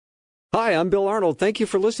Hi, I'm Bill Arnold. Thank you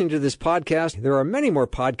for listening to this podcast. There are many more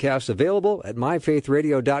podcasts available at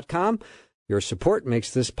myfaithradio.com. Your support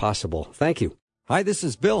makes this possible. Thank you. Hi, this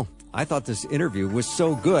is Bill. I thought this interview was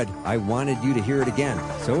so good, I wanted you to hear it again.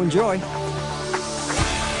 So enjoy.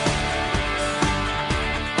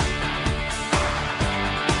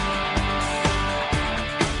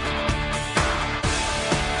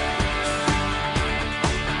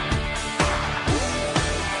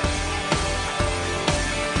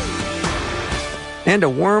 And a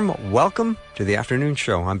warm welcome to the afternoon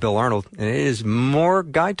show. I'm Bill Arnold, and it is more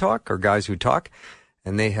Guy Talk, or Guys Who Talk,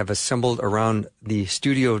 and they have assembled around the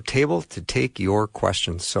studio table to take your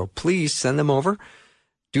questions. So please send them over.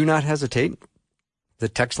 Do not hesitate. The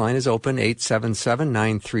text line is open,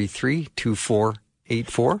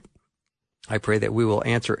 877-933-2484. I pray that we will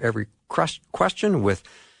answer every question with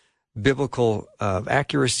biblical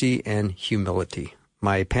accuracy and humility.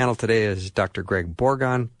 My panel today is Dr. Greg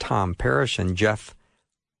Borgon, Tom Parrish, and Jeff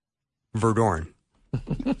Verdorn.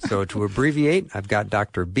 So to abbreviate, I've got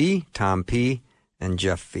Dr. B, Tom P, and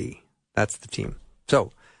Jeff V. That's the team.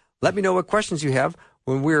 So let me know what questions you have.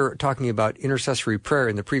 When we were talking about intercessory prayer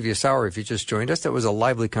in the previous hour, if you just joined us, that was a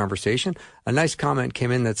lively conversation. A nice comment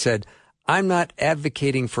came in that said, I'm not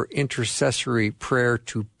advocating for intercessory prayer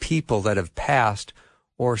to people that have passed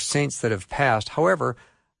or saints that have passed. However,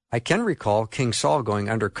 I can recall King Saul going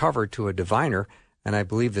undercover to a diviner, and I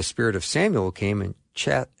believe the spirit of Samuel came and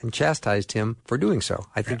chastised him for doing so.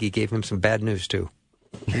 I think he gave him some bad news, too.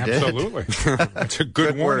 Absolutely. That's a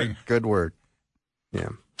good warning. Good word. Yeah.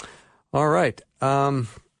 All right.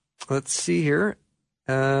 Let's see here.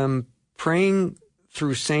 Praying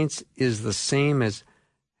through saints is the same as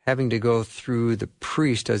having to go through the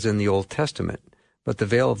priest as in the Old Testament, but the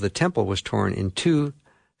veil of the temple was torn in two,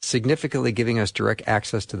 significantly giving us direct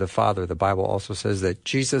access to the Father. The Bible also says that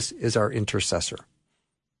Jesus is our intercessor.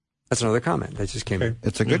 That's another comment that just came in.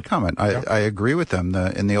 It's a good comment. I agree with them.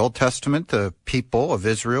 In the Old Testament, the people of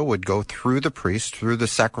Israel would go through the priest, through the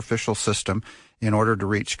sacrificial system, in order to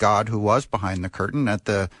reach God, who was behind the curtain. At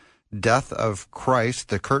the death of Christ,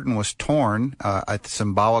 the curtain was torn,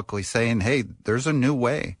 symbolically saying, hey, there's a new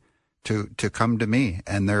way to come to me.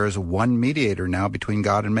 And there is one mediator now between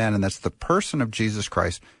God and man, and that's the person of Jesus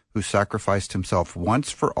Christ, who sacrificed himself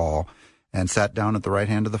once for all and sat down at the right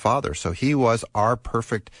hand of the Father. So he was our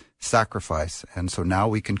perfect sacrifice. And so now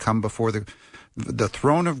we can come before the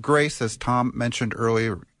throne of grace, as Tom mentioned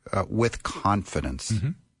earlier, with confidence.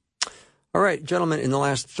 Mm-hmm. All right, gentlemen, in the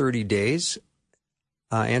last 30 days,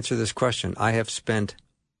 answer this question. I have spent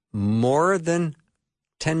more than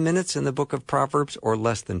 10 minutes in the book of Proverbs or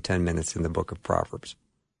less than 10 minutes in the book of Proverbs?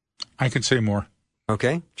 I could say more.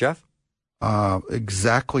 Okay, Jeff?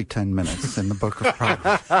 Exactly 10 minutes in the book of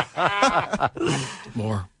Proverbs.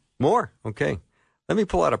 More, okay. Let me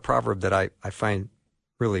pull out a proverb that I find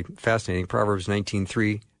really fascinating. Proverbs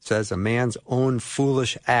 19:3 says, a man's own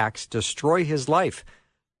foolish acts destroy his life,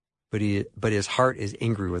 but his heart is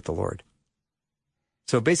angry with the Lord.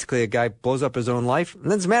 So basically, a guy blows up his own life and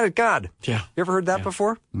then's mad at God. Yeah. You ever heard that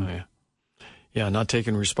before? Oh, yeah. Yeah, not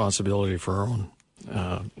taking responsibility for our own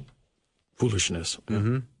foolishness.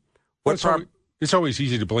 Mm-hmm. It's always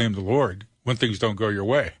easy to blame the Lord when things don't go your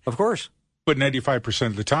way. Of course. But 95%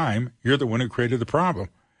 of the time, you're the one who created the problem.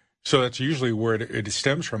 So that's usually where it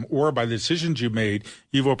stems from. Or by the decisions you made,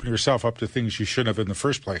 you've opened yourself up to things you shouldn't have in the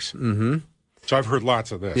first place. Mm-hmm. So I've heard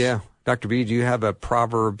lots of this. Yeah. Dr. B, do you have a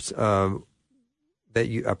proverb that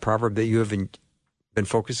you have been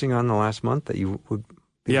focusing on the last month that you would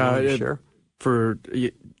be willing to share? For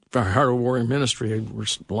Heart of Warrior Ministry, we're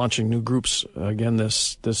launching new groups again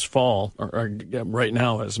this fall, or right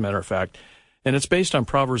now, as a matter of fact. And it's based on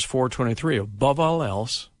Proverbs 4:23. Above all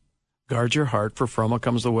else, guard your heart, for from it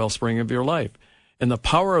comes the wellspring of your life. And the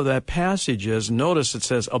power of that passage is, notice it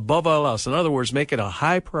says, above all else. In other words, make it a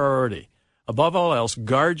high priority. Above all else,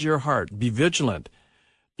 guard your heart. Be vigilant.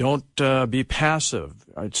 Don't be passive.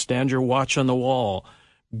 Stand your watch on the wall.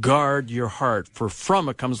 Guard your heart, for from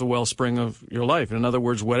it comes the wellspring of your life. In other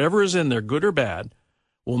words, whatever is in there, good or bad,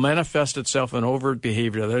 will manifest itself in overt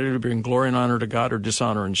behavior that either bring glory and honor to God or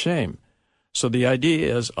dishonor and shame. So the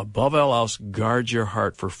idea is, above all else, guard your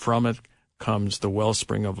heart, for from it comes the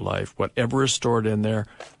wellspring of life. Whatever is stored in there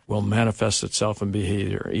will manifest itself in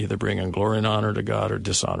behavior, either bringing glory and honor to God or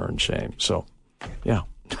dishonor and shame. So, yeah,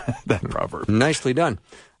 that proverb. Nicely done.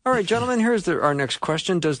 All right, gentlemen, here's our next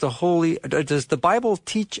question. Does the Bible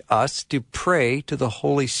teach us to pray to the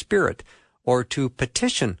Holy Spirit or to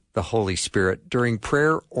petition the Holy Spirit during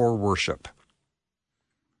prayer or worship?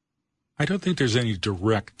 I don't think there's any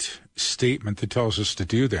direct statement that tells us to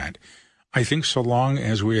do that. I think so long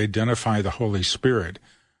as we identify the Holy Spirit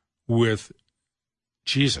with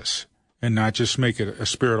Jesus and not just make it a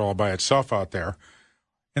spirit all by itself out there.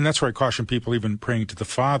 And that's where I caution people even praying to the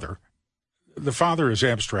Father. The Father is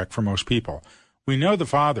abstract for most people. We know the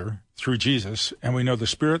Father through Jesus, and we know the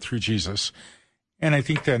Spirit through Jesus. And I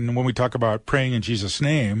think then when we talk about praying in Jesus'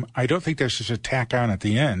 name, I don't think that's just a tack on at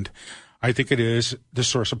the end. I think it is the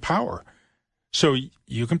source of power. So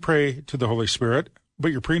you can pray to the Holy Spirit,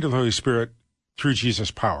 but you're praying to the Holy Spirit through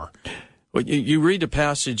Jesus' power. Well, you read a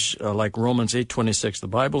passage like Romans 8:26. The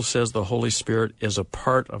Bible says the Holy Spirit is a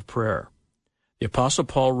part of prayer. The Apostle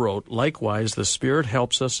Paul wrote, "Likewise, the Spirit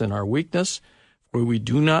helps us in our weakness, for we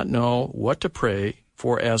do not know what to pray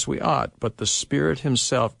for as we ought, but the Spirit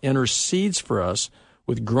himself intercedes for us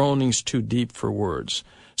with groanings too deep for words."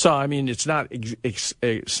 So, I mean, it's not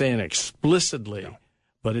saying explicitly,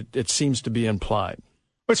 but it seems to be implied.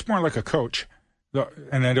 It's more like a coach.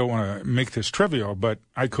 And I don't want to make this trivial, but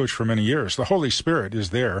I coached for many years. The Holy Spirit is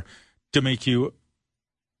there to make you,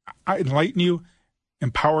 enlighten you,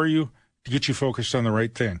 empower you, to get you focused on the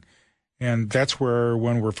right thing. And that's where,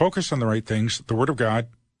 when we're focused on the right things, the Word of God,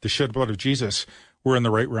 the shed blood of Jesus, we're in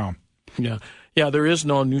the right realm. Yeah. Yeah, there is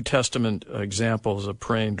no New Testament examples of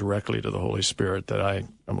praying directly to the Holy Spirit that I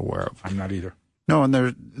am aware of. I'm not either. No, and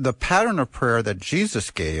the pattern of prayer that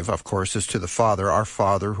Jesus gave, of course, is to the Father, our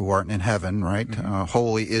Father who art in heaven, right? Mm-hmm.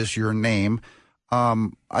 Holy is your name.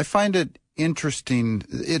 I find it interesting.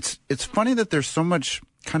 It's funny that there's so much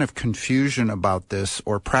kind of confusion about this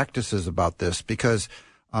or practices about this, because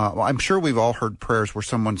I'm sure we've all heard prayers where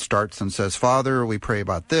someone starts and says, Father, we pray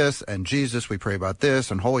about this, and Jesus, we pray about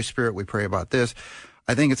this, and Holy Spirit, we pray about this.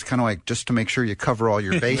 I think it's kind of like just to make sure you cover all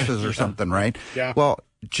your bases or something, right? Yeah. Well,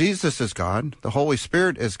 Jesus is God. The Holy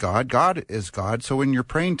Spirit is God. God is God. So when you're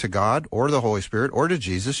praying to God or the Holy Spirit or to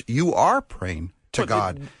Jesus, you are praying to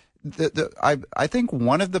God. I think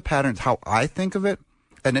one of the patterns, how I think of it,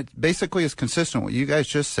 and it basically is consistent with what you guys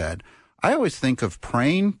just said, I always think of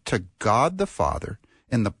praying to God the Father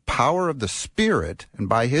in the power of the Spirit and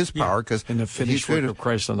by His power, because in the finished work of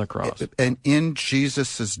Christ on the cross, and in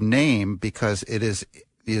Jesus' name, because it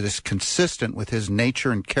is consistent with His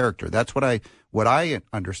nature and character. That's what I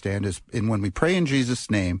understand is, when we pray in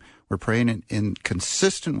Jesus' name, we're praying in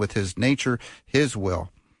consistent with His nature, His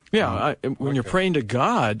will. Yeah, when you're praying to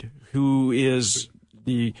God, who is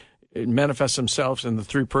manifests Himself in the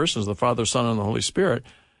three persons, the Father, Son, and the Holy Spirit,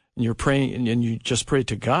 and you're praying, and you just pray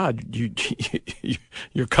to God,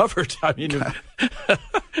 you're covered. I mean,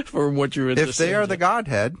 for what you're in. If they are the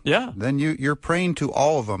Godhead, yeah, then you're praying to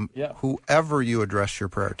all of them, whoever you address your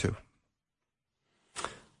prayer to.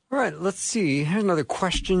 All right, let's see. Here's another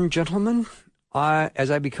question, gentlemen.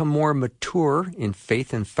 As I become more mature in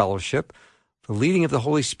faith and fellowship, the leading of the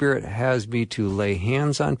Holy Spirit has me to lay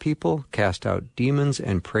hands on people, cast out demons,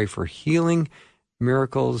 and pray for healing,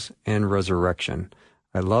 miracles, and resurrection.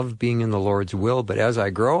 I love being in the Lord's will, but as I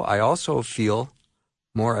grow, I also feel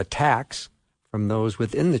more attacks from those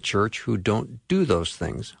within the church who don't do those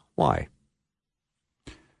things. Why?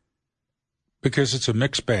 Because it's a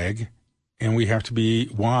mixed bag, and we have to be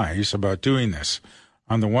wise about doing this.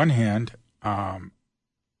 On the one hand,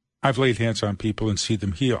 I've laid hands on people and see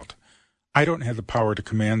them healed. I don't have the power to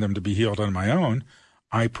command them to be healed on my own.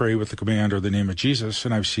 I pray with the command or the name of Jesus,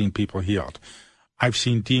 and I've seen people healed. I've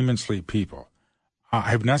seen demons leave people.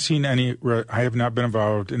 I have not been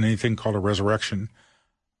involved in anything called a resurrection,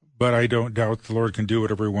 but I don't doubt the Lord can do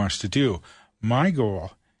whatever He wants to do. My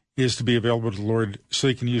goal is to be available to the Lord so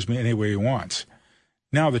He can use me any way He wants.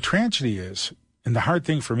 Now, the tragedy is, and the hard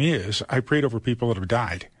thing for me is, I prayed over people that have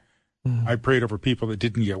died. Mm-hmm. I prayed over people that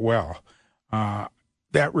didn't get well.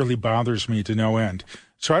 That really bothers me to no end.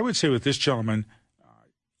 So I would say with this gentleman,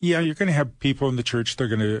 you're going to have people in the church that are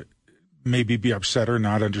going to maybe be upset or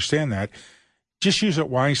not understand that. Just use it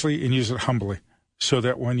wisely and use it humbly, so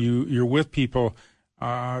that when you're with people,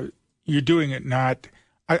 you're doing it not...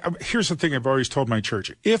 here's the thing I've always told my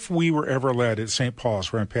church. If we were ever led at St.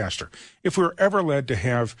 Paul's, where I'm pastor, if we were ever led to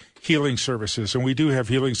have healing services, and we do have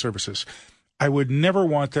healing services, I would never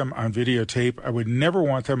want them on videotape. I would never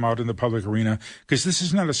want them out in the public arena, because this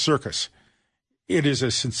is not a circus. It is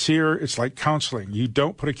it's like counseling. You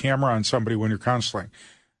don't put a camera on somebody when you're counseling.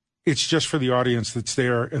 It's just for the audience that's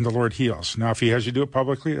there, and the Lord heals. Now, if He has you do it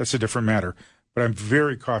publicly, that's a different matter. But I'm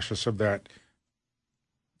very cautious of that.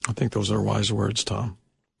 I think those are wise words, Tom.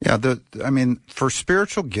 Yeah, for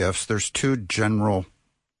spiritual gifts, there's two general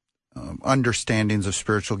understandings of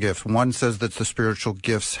spiritual gifts. One says that the spiritual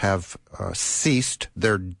gifts have ceased;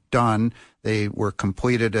 they're done. They were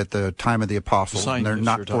completed at the time of the apostles, and they're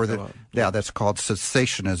not for the. Yeah, that's called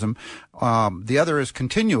cessationism. The other is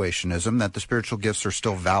continuationism, that the spiritual gifts are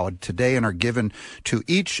still valid today and are given to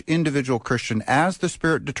each individual Christian as the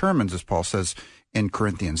Spirit determines, as Paul says in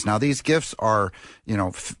Corinthians. Now, these gifts are,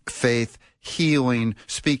 faith, healing,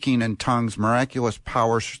 speaking in tongues, miraculous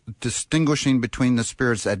powers, distinguishing between the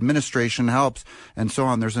spirits, administration, helps, and so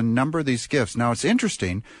on. There's a number of these gifts. Now, it's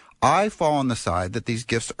interesting. I fall on the side that these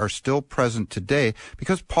gifts are still present today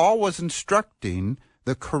because Paul was instructing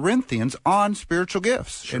the Corinthians on spiritual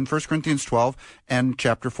gifts in 1 Corinthians 12 and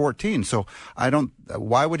chapter 14. So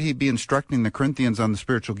why would he be instructing the Corinthians on the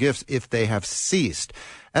spiritual gifts if they have ceased?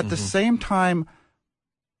 At the same time,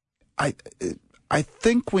 I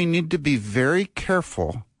think we need to be very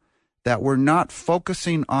careful that we're not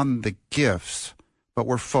focusing on the gifts, but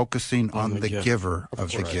we're focusing on the giver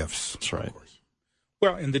of the gifts. That's right.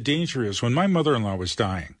 Well, and the danger is when my mother-in-law was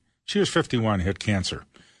dying, she was 51, had cancer.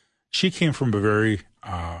 She came from a very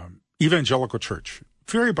evangelical church,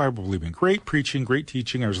 very Bible-believing, great preaching, great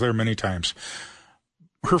teaching. I was there many times.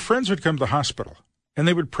 Her friends would come to the hospital, and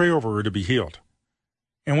they would pray over her to be healed.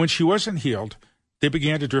 And when she wasn't healed, they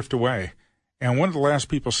began to drift away. And one of the last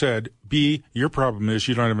people said, B, your problem is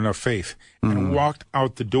you don't have enough faith, and walked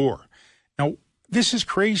out the door. Now, this is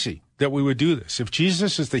crazy that we would do this. If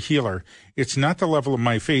Jesus is the healer, it's not the level of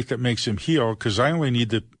my faith that makes him heal, because I only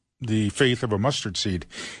need the faith of a mustard seed.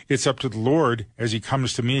 It's up to the Lord as he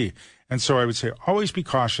comes to me. And so I would say, always be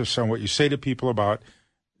cautious on what you say to people about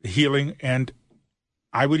healing. And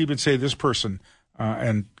I would even say this person,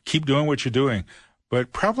 and keep doing what you're doing.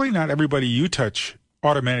 But probably not everybody you touch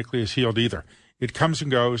automatically is healed either. It comes and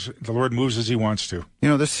goes. The Lord moves as he wants to.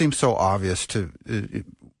 This seems so obvious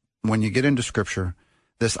when you get into Scripture,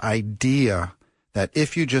 this idea that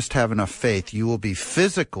if you just have enough faith, you will be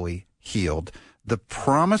physically healed. The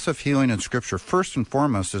promise of healing in Scripture, first and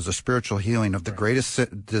foremost, is a spiritual healing of the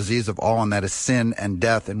greatest disease of all, and that is sin and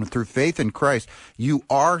death. And through faith in Christ, you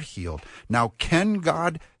are healed. Now, can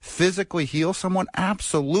God physically heal someone?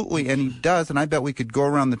 Absolutely, and he does. And I bet we could go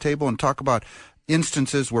around the table and talk about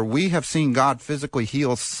instances where we have seen God physically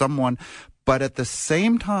heal someone. But at the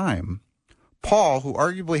same time, Paul, who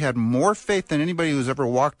arguably had more faith than anybody who's ever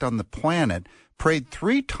walked on the planet, prayed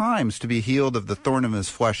 3 times to be healed of the thorn of his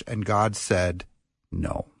flesh, and God said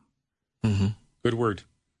no. Good word.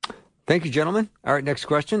 Thank you, gentlemen. All right, next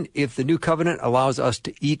question. If the new covenant allows us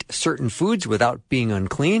to eat certain foods without being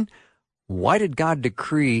unclean, why did God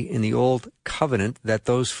decree in the old covenant that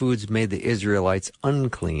those foods made the Israelites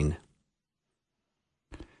unclean?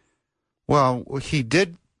 Well, he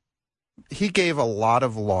did. He gave a lot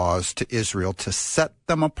of laws to Israel to set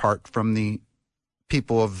them apart from the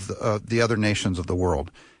people of the other nations of the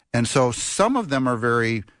world. And so some of them are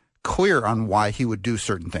very clear on why he would do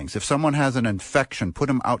certain things. If someone has an infection, put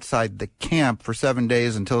them outside the camp for 7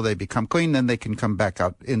 days until they become clean, then they can come back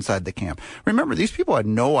out inside the camp. Remember, these people had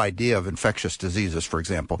no idea of infectious diseases, for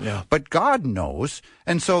example. Yeah. But God knows.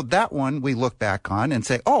 And so that one we look back on and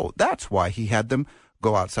say, oh, that's why he had them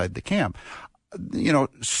go outside the camp.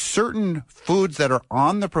 Certain foods that are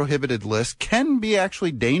on the prohibited list can be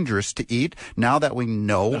actually dangerous to eat now that we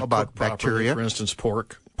know about bacteria. For instance,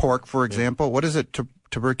 pork. Pork, for example. Yeah. What is it?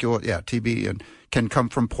 Tuberculosis, TB, and can come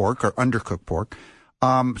from pork or undercooked pork.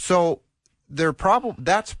 So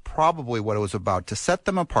that's probably what it was about, to set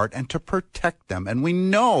them apart and to protect them. And we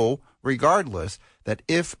know, regardless, that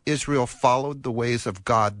if Israel followed the ways of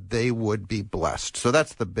God, they would be blessed. So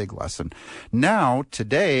that's the big lesson. Now,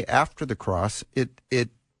 today, after the cross, it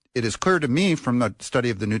is clear to me from the study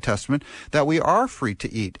of the New Testament that we are free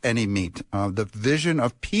to eat any meat. The vision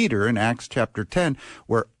of Peter in Acts chapter 10,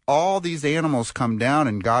 where all these animals come down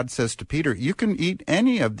and God says to Peter, you can eat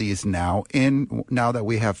any of these now that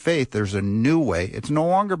we have faith. There's a new way. It's no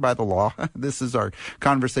longer by the law. This is our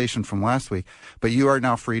conversation from last week. But you are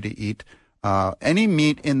now free to eat any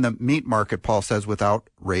meat in the meat market, Paul says, without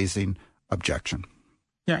raising objection.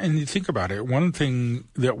 Yeah, and you think about it, one thing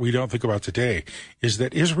that we don't think about today is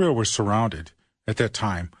that Israel was surrounded at that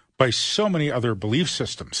time by so many other belief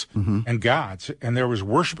systems and gods, and there was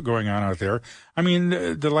worship going on out there. I mean,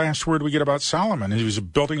 the last word we get about Solomon, he was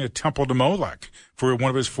building a temple to Moloch for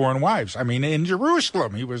one of his foreign wives. I mean, in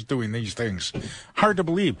Jerusalem, he was doing these things. Hard to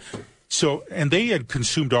believe. So, and they had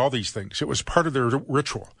consumed all these things. It was part of their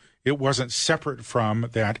ritual. It wasn't separate from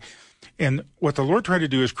that. And what the Lord tried to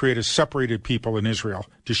do is create a separated people in Israel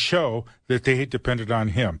to show that they depended on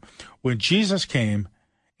him. When Jesus came,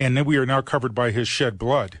 and then we are now covered by his shed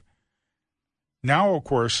blood, now, of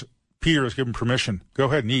course, Peter is given permission. Go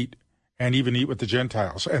ahead and eat. and even eat with the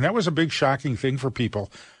Gentiles. And that was a big shocking thing for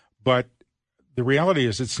people. But the reality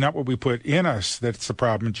is it's not what we put in us that's the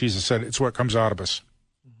problem. Jesus said it's what comes out of us.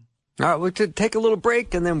 All right, we'll take a little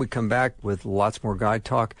break, and then we come back with lots more guide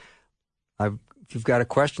talk. If you've got a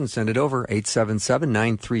question, send it over,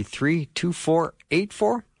 877-933-2484.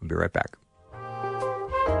 We'll be right back.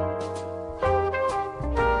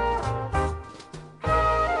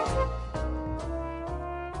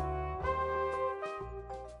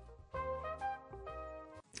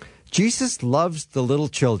 Jesus loves the little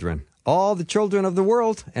children, all the children of the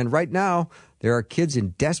world, and right now there are kids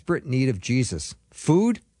in desperate need of Jesus,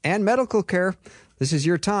 food, and medical care. This is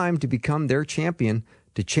your time to become their champion,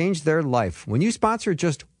 to change their life. When you sponsor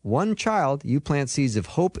just one child, you plant seeds of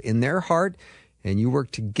hope in their heart, and you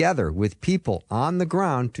work together with people on the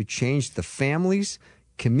ground to change the families,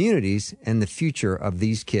 communities, and the future of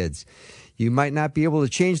these kids. You might not be able to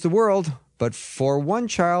change the world, but for one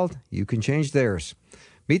child, you can change theirs.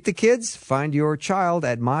 Meet the kids. Find your child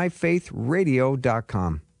at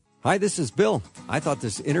myfaithradio.com. Hi, this is Bill. I thought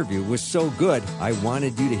this interview was so good, I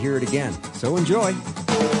wanted you to hear it again. So enjoy.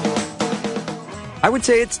 I would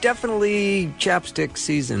say it's definitely chapstick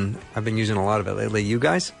season. I've been using a lot of it lately. You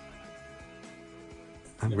guys?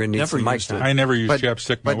 I'm going to need some mic time. I never use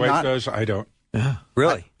chapstick. My wife does. I don't. Yeah.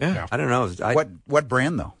 Really? Yeah. I don't know. What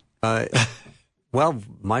brand, though? Well,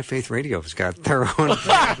 My Faith Radio's got their own.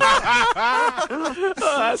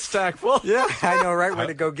 That's tactful. Yeah, I know right where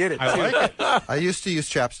to go get it. I like it. I used to use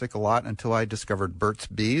chapstick a lot until I discovered Burt's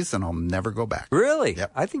Bees, and I'll never go back. Really?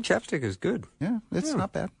 Yep. I think chapstick is good. Yeah, it's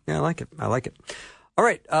not bad. Yeah, I like it. All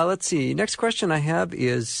right, let's see. Next question I have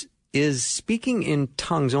is speaking in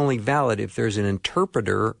tongues only valid if there's an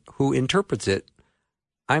interpreter who interprets it?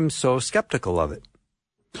 I'm so skeptical of it.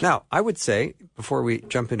 Now, I would say, before we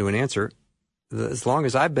jump into an answer, as long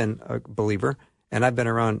as I've been a believer and I've been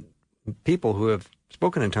around people who have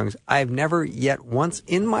spoken in tongues, I've never yet once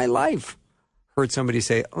in my life heard somebody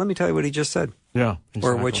say, let me tell you what he just said. Yeah. Exactly.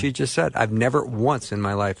 Or what she just said. I've never once in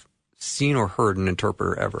my life seen or heard an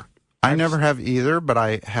interpreter ever. I never have either, but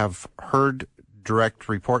I have heard direct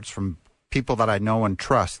reports from people that I know and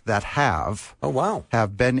trust that have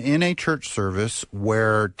been in a church service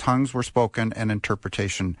where tongues were spoken and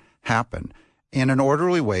interpretation happened in an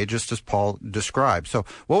orderly way, just as Paul described. So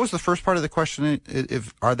what was the first part of the question?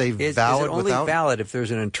 Are they valid is it only without? valid if there's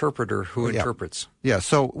an interpreter who interprets? Yeah,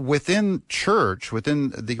 so within church,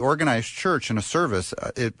 within the organized church in a service,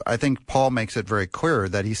 I think Paul makes it very clear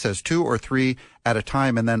that he says 2 or 3 at a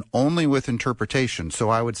time and then only with interpretation. So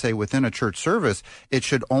I would say within a church service, it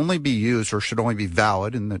should only be used or should only be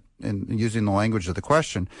valid in using the language of the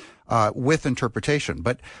question with interpretation.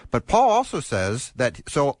 But Paul also says that,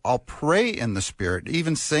 so I'll pray in the Spirit,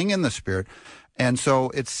 even sing in the Spirit. And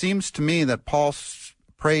so it seems to me that Paul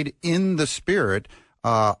prayed in the Spirit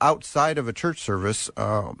outside of a church service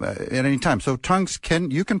at any time. So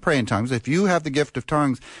you can pray in tongues. If you have the gift of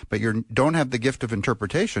tongues, but you don't have the gift of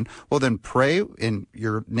interpretation, well, then pray in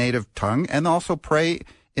your native tongue and also pray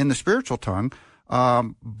in the spiritual tongue.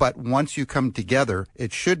 But once you come together,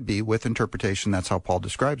 it should be with interpretation. That's how Paul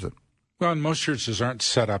describes it. Well, and most churches aren't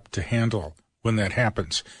set up to handle when that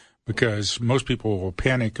happens, because most people will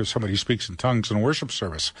panic if somebody speaks in tongues in a worship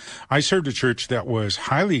service. I served a church that was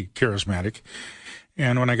highly charismatic,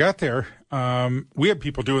 and when I got there, we had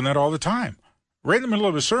people doing that all the time. Right in the middle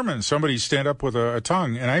of a sermon, somebody stand up with a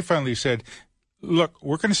tongue, and I finally said, look,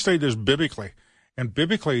 we're going to study this biblically, and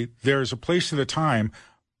biblically there's a place and a time,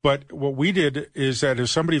 but what we did is that if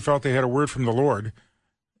somebody felt they had a word from the Lord,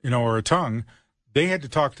 or a tongue, they had to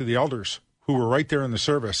talk to the elders who were right there in the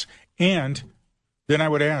service, and then I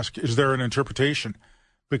would ask, is there an interpretation?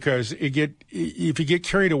 Because if you get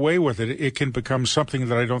carried away with it, it can become something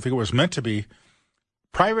that I don't think it was meant to be.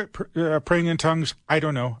 Private praying in tongues, I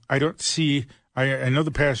don't know. I don't see, I know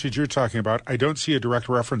the passage you're talking about. I don't see a direct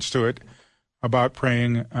reference to it about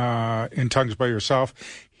praying in tongues by yourself.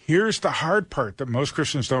 Here's the hard part that most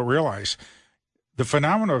Christians don't realize. The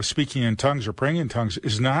phenomenon of speaking in tongues or praying in tongues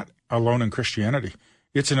is not alone in Christianity.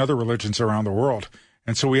 It's in other religions around the world.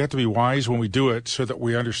 And so we have to be wise when we do it so that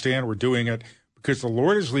we understand we're doing it because the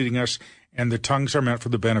Lord is leading us and the tongues are meant for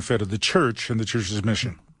the benefit of the church and the church's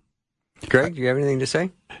mission. Greg, do you have anything to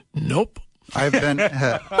say? Nope. I've been.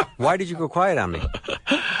 Why did you go quiet on me?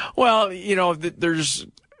 Well, there's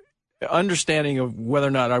understanding of whether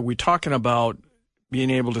or not are we talking about being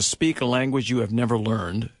able to speak a language you have never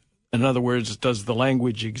learned. In other words, does the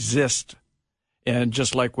language exist? And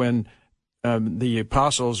just like when the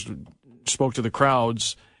apostles spoke to the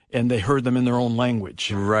crowds and they heard them in their own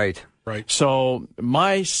language. Right. So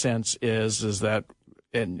my sense is that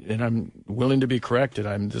and I'm willing to be corrected.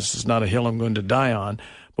 This is not a hill I'm going to die on.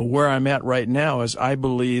 But where I'm at right now is I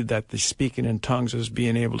believe that the speaking in tongues is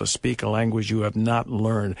being able to speak a language you have not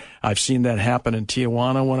learned. I've seen that happen in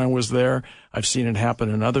Tijuana when I was there. I've seen it happen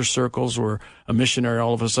in other circles where a missionary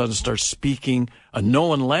all of a sudden starts speaking a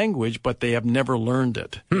known language, but they have never learned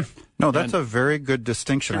it. No, that's a very good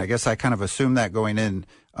distinction. I guess I kind of assumed that going in.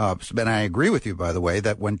 And I agree with you, by the way,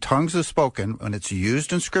 that when tongues is spoken, when it's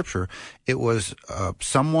used in Scripture, it was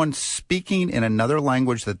someone speaking in another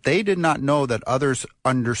language that they did not know that others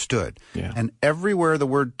understood. Yeah. And everywhere the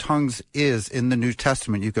word tongues is in the New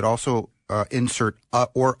Testament, you could also insert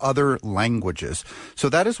or other languages. So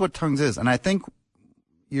that is what tongues is. And I think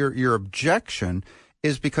your objection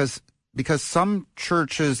is because some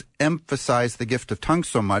churches emphasize the gift of tongues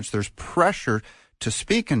so much, there's pressure to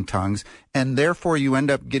speak in tongues, and therefore you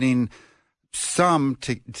end up getting some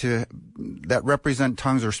to that represent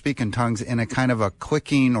tongues or speak in tongues in a kind of a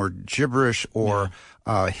clicking or gibberish or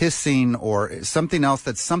hissing or something else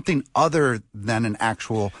that's something other than an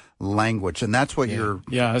actual language, and that's what you're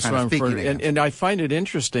that's kind what of I'm speaking referring. against. And I find it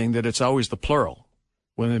interesting that it's always the plural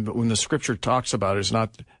when the Scripture talks about it. It's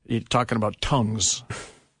not talking about tongues.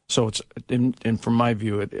 So it's, and from my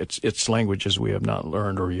view, it's languages we have not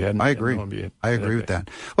learned or you hadn't. I agree. I agree with that.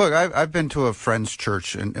 Look, I've been to a friend's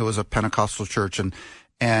church, and it was a Pentecostal church,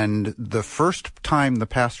 and the first time the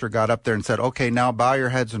pastor got up there and said, "Okay, now bow your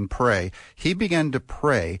heads and pray," he began to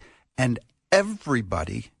pray, and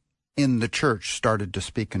everybody in the church started to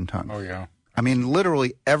speak in tongues. Oh, yeah. I mean,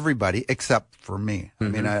 literally everybody except for me. I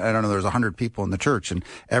mean, I don't know, there's 100 people in the church, and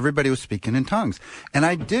everybody was speaking in tongues. And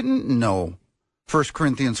I didn't know 1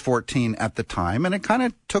 Corinthians 14 at the time, and it kind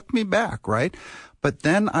of took me back, right? But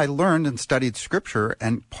then I learned and studied Scripture,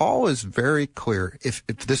 and Paul is very clear. If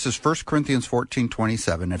this is 1 Corinthians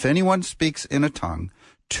 14:27, if anyone speaks in a tongue,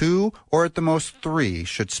 2 or at the most 3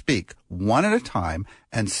 should speak, 1 at a time,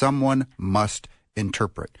 and someone must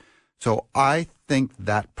interpret. So I think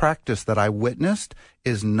that practice that I witnessed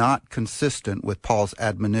is not consistent with Paul's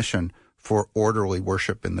admonition for orderly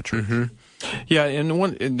worship in the church. Yeah,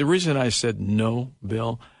 and the reason I said no,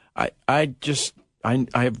 Bill, I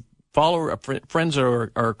have friends that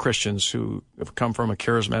are Christians who have come from a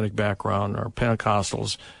charismatic background or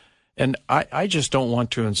Pentecostals, and I just don't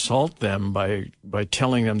want to insult them by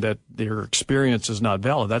telling them that their experience is not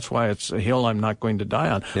valid. That's why it's a hill I'm not going to die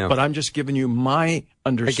on. Yeah. But I'm just giving you my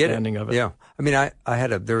understanding of it. Yeah, I mean,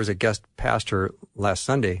 there was a guest pastor last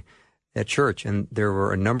Sunday at church, and there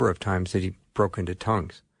were a number of times that he broke into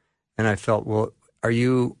tongues. And I felt, well, are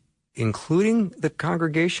you including the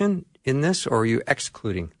congregation in this, or are you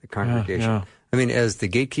excluding the congregation? Yeah. I mean, as the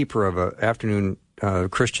gatekeeper of an afternoon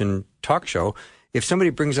Christian talk show, if somebody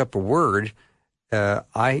brings up a word,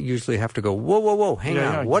 I usually have to go, whoa, hang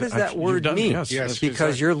on. What does that word mean? Yes,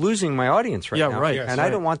 because you're losing my audience right now. Right. And I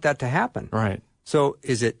don't want that to happen. Right. So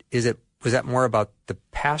was that more about the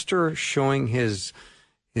pastor showing his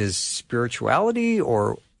spirituality,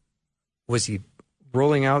 or was he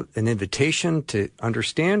rolling out an invitation to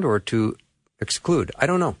understand or to exclude? I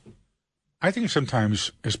don't know. I think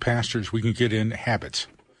sometimes as pastors we can get in habits.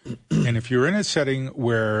 And if you're in a setting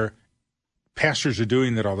where pastors are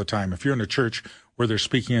doing that all the time, if you're in a church where they're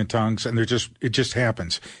speaking in tongues and it just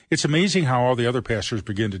happens, it's amazing how all the other pastors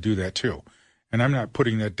begin to do that too. And I'm not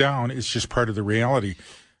putting that down. It's just part of the reality.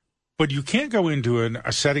 But you can't go into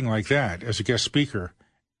a setting like that as a guest speaker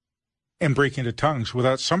and break into tongues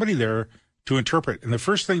without somebody there to interpret. And the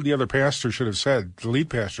first thing the other pastor should have said, the lead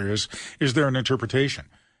pastor, is there an interpretation?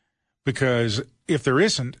 Because if there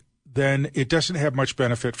isn't, then it doesn't have much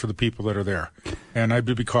benefit for the people that are there. And I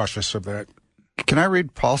would be cautious of that. Can I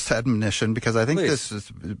read Paul's admonition? Because I think Please.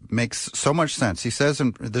 this makes so much sense. He says,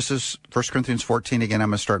 and this is 1 Corinthians 14, again, I'm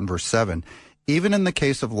going to start in verse 7. Even in the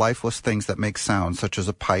case of lifeless things that make sound, such as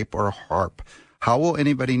a pipe or a harp, how will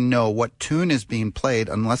anybody know what tune is being played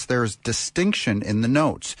unless there is distinction in the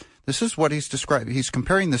notes? This is what he's describing. He's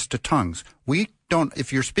comparing this to tongues.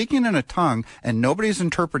 If you're speaking in a tongue and nobody's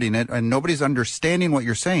interpreting it and nobody's understanding what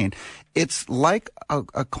you're saying, it's like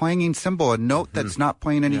a clanging cymbal, a note that's not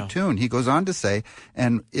playing any tune. He goes on to say,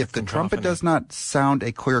 and if the trumpet does not sound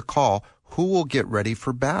a clear call, who will get ready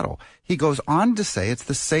for battle? He goes on to say it's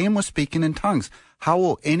the same with speaking in tongues. How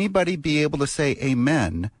will anybody be able to say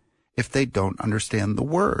amen if they don't understand the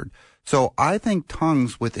word? So I think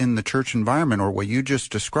tongues within the church environment, or what you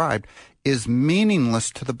just described, is meaningless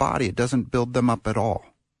to the body. It doesn't build them up at all.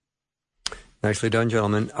 Nicely done,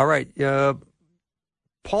 gentlemen. All right.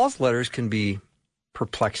 Paul's letters can be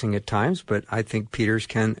perplexing at times, but I think Peter's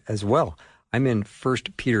can as well. I'm in 1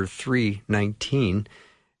 Peter 3:19,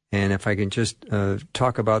 and if I can just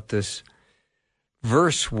talk about this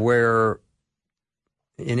verse where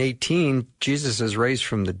in 18, Jesus is raised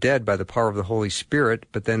from the dead by the power of the Holy Spirit,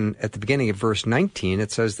 but then at the beginning of verse 19,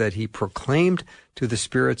 it says that he proclaimed to the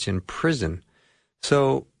spirits in prison.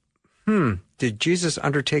 So, did Jesus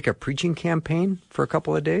undertake a preaching campaign for a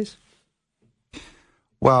couple of days?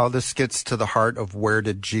 Well, this gets to the heart of where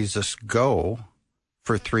did Jesus go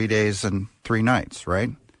for 3 days and 3 nights,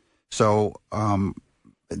 right? So,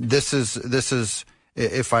 this is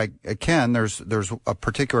if I can, there's a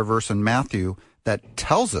particular verse in Matthew that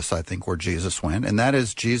tells us, I think, where Jesus went, and that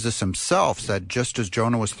is Jesus himself said, just as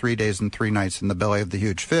Jonah was 3 days and 3 nights in the belly of the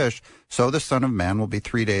huge fish, so the Son of Man will be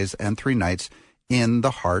 3 days and 3 nights in the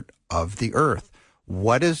heart of the earth.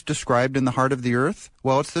 What is described in the heart of the earth?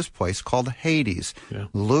 Well, it's this place called Hades. Yeah.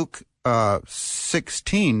 Luke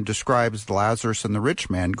 16 describes Lazarus and the rich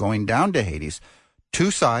man going down to Hades. 2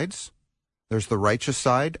 sides. There's the righteous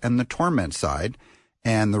side and the torment side.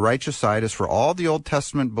 And the righteous side is for all the Old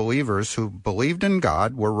Testament believers who believed in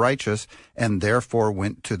God, were righteous, and therefore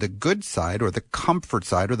went to the good side, or the comfort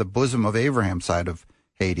side, or the bosom of Abraham side of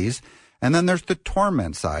Hades. And then there's the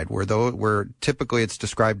torment side, where typically it's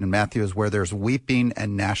described in Matthew as where there's weeping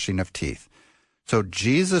and gnashing of teeth. So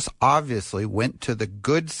Jesus obviously went to the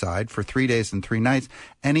good side for 3 days and 3 nights,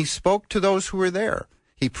 and he spoke to those who were there.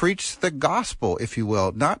 He preached the gospel, if you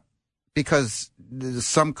will, not because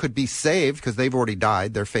some could be saved because they've already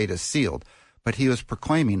died, their fate is sealed. But he was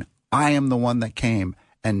proclaiming, I am the one that came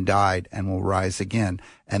and died and will rise again.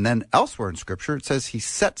 And then elsewhere in Scripture, it says he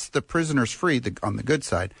sets the prisoners free on the good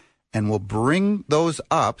side and will bring those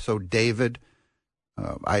up. So David,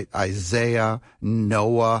 Isaiah,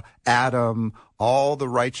 Noah, Adam, all the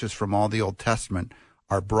righteous from all the Old Testament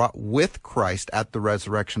are brought with Christ at the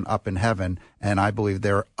resurrection up in heaven, and I believe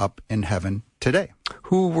they're up in heaven today.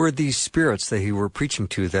 Who were these spirits that he were preaching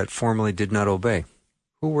to that formerly did not obey?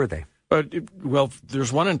 Who were they? Well,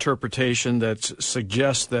 there's one interpretation that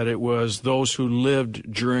suggests that it was those who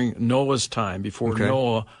lived during Noah's time, before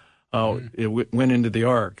Noah went into the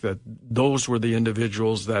ark, that those were the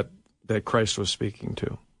individuals that Christ was speaking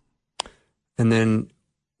to. And then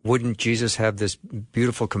wouldn't Jesus have this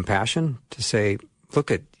beautiful compassion to say,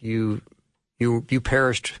 look at you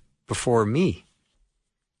perished before me?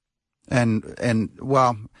 And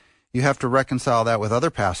well, you have to reconcile that with other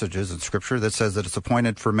passages in Scripture that says that it's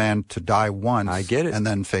appointed for man to die once. I get it. And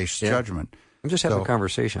then face judgment. I'm just having a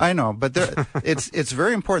conversation. I know, but it's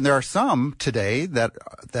very important. There are some today that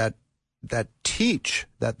teach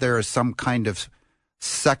that there is some kind of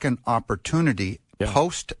second opportunity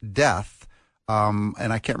post-death,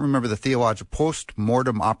 and I can't remember the theological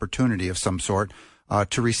post-mortem opportunity of some sort,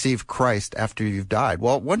 to receive Christ after you've died.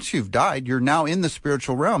 Well, once you've died, you're now in the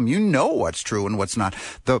spiritual realm. You know what's true and what's not.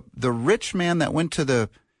 The rich man that went to the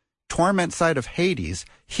torment side of Hades,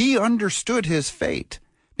 he understood his fate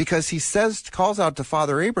because he calls out to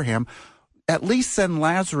Father Abraham, at least send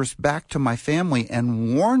Lazarus back to my family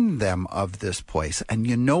and warn them of this place. And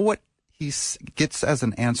you know what he gets as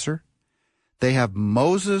an answer? They have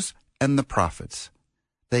Moses and the prophets.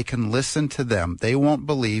 They can listen to them. They won't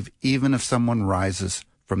believe even if someone rises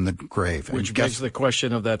from the grave. Which begs the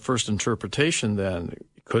question of that first interpretation then.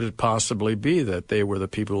 Could it possibly be that they were the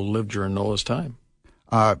people who lived during Noah's time?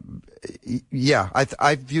 Yeah,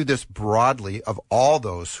 I view this broadly of all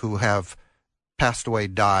those who have passed away,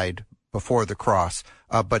 died before the cross.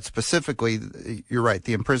 But specifically, you're right,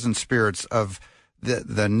 the imprisoned spirits of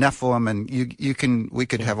the Nephilim, and we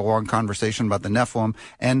could have a long conversation about the Nephilim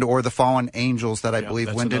and or the fallen angels that I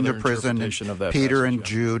believe went into prison. And Peter and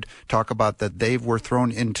Jude talk about that they were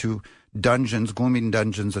thrown into dungeons, gloomy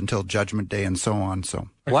dungeons, until Judgment Day and so on. So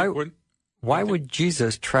why would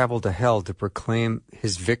Jesus travel to hell to proclaim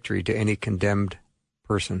his victory to any condemned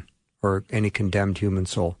person or any condemned human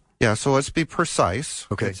soul? Yeah, so let's be precise.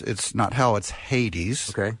 Okay, it's not hell; it's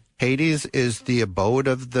Hades. Okay. Hades is the abode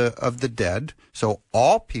of the dead. So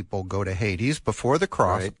all people go to Hades before the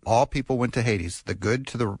cross. Right. All people went to Hades, the good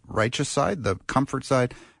to the righteous side, the comfort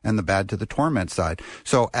side, and the bad to the torment side.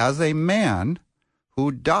 So as a man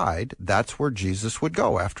who died, that's where Jesus would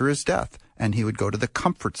go after his death. And he would go to the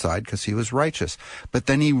comfort side because he was righteous. But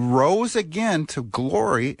then he rose again to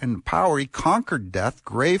glory and power. He conquered death.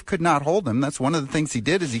 Grave could not hold him. That's one of the things he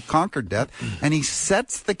did, is he conquered death. And he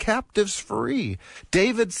sets the captives free.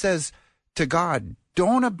 David says to God,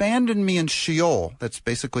 don't abandon me in Sheol. That's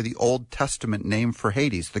basically the Old Testament name for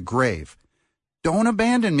Hades, the grave. Don't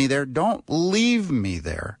abandon me there. Don't leave me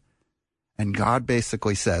there. And God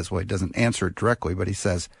basically says, well, he doesn't answer it directly, but he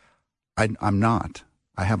says, I'm not.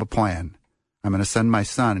 I have a plan. I'm going to send my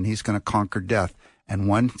son, and he's going to conquer death. And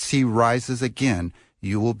once he rises again,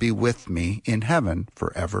 you will be with me in heaven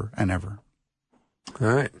forever and ever. All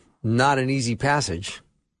right. Not an easy passage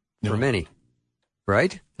for many,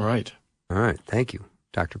 right? Right. All right. Thank you,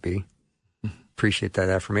 Dr. B. Appreciate that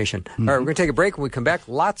affirmation. All right, we're going to take a break. When we come back,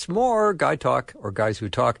 lots more Guy Talk or Guys Who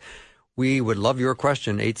Talk. We would love your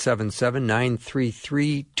question,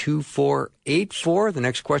 877-933-2484. The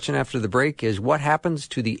next question after the break is, what happens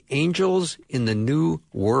to the angels in the new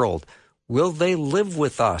world? Will they live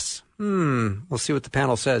with us? We'll see what the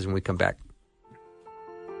panel says when we come back.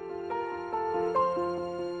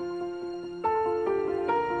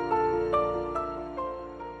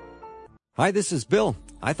 Hi, this is Bill.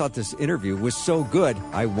 I thought this interview was so good,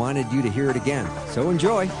 I wanted you to hear it again. So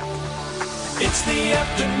enjoy. It's the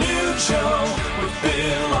afternoon show with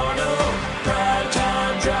Bill Arnold. Prime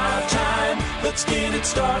time, drive time. Let's get it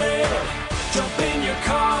started. Jump in your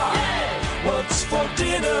car. What's for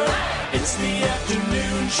dinner? It's the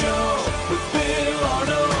afternoon show with Bill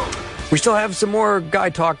Arnold. We still have some more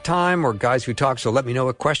Guy Talk time or Guys Who Talk, so let me know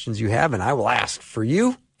what questions you have, and I will ask for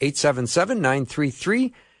you.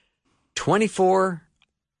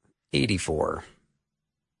 877-933-2484.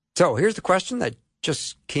 So here's the question that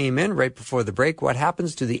just came in right before the break. What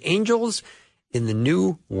happens to the angels in the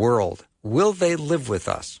new world? Will they live with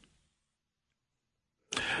us?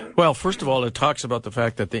 Well, first of all, it talks about the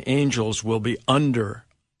fact that the angels will be under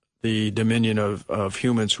the dominion of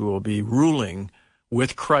humans who will be ruling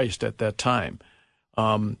with Christ at that time.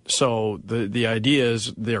 So the idea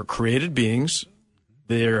is they're created beings.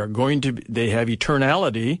 They have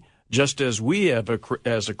eternality, just as we have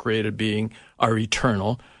as a created being are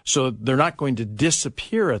eternal. So they're not going to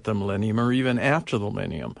disappear at the millennium or even after the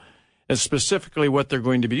millennium. And specifically what they're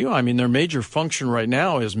going to be doing, I mean, their major function right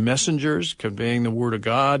now is messengers, conveying the word of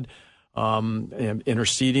God, and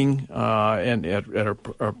interceding and at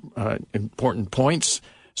important points.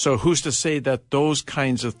 So who's to say that those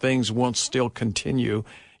kinds of things won't still continue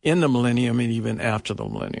in the millennium and even after the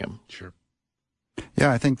millennium? Sure.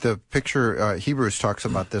 Yeah, I think the picture, Hebrews talks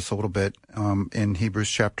about this a little bit in Hebrews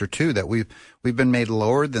chapter 2, that we've been made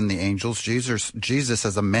lower than the angels. Jesus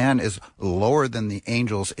as a man is lower than the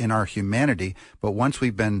angels in our humanity, but once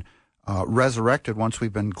we've been resurrected, once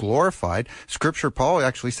we've been glorified, Scripture, Paul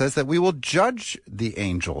actually says that we will judge the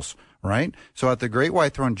angels, right? So at the great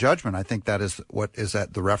white throne judgment, I think that is what is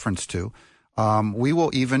at the reference to. We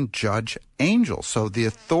will even judge angels. So the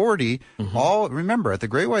authority, remember, at the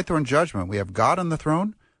great white throne judgment, we have God on the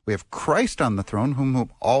throne, we have Christ on the throne,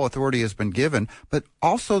 whom all authority has been given, but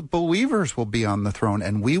also believers will be on the throne,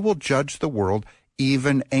 and we will judge the world,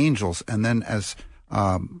 even angels. And then as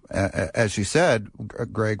you said,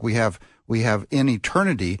 Greg, we have in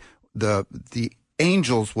eternity, the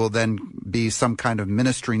angels will then be some kind of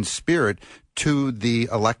ministering spirit to the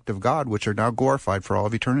elect of God, which are now glorified for all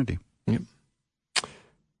of eternity. Yep.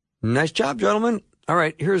 Nice job, gentlemen. All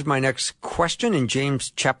right, here's my next question. In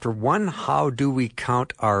James chapter 1, how do we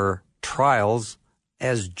count our trials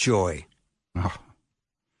as joy? Oh,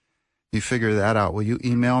 you figure that out. Will you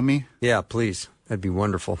email me? Yeah, please. That'd be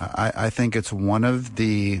wonderful. I think it's one of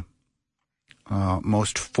the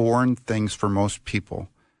most foreign things for most people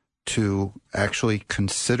to actually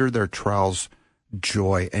consider their trials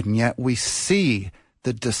joy, and yet we see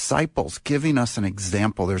the disciples giving us an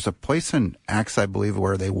example. There's a place in Acts, I believe,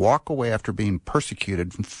 where they walk away after being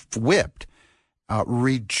persecuted, whipped,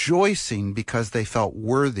 rejoicing because they felt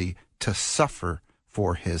worthy to suffer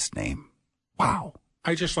for his name. Wow.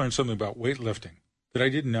 I just learned something about weightlifting that I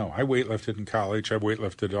didn't know. I weightlifted in college. I've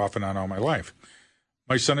weightlifted off and on all my life.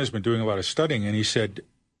 My son has been doing a lot of studying, and he said,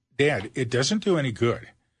 Dad, it doesn't do any good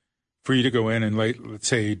for you to go in and, let's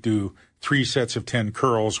say, do 3 sets of 10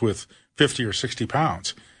 curls with 50 or 60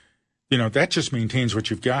 pounds. You know, that just maintains what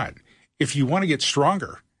you've got. If you want to get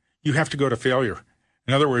stronger, you have to go to failure.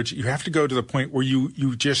 In other words, you have to go to the point where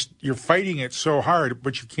you're fighting it so hard,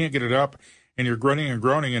 but you can't get it up, and you're grunting and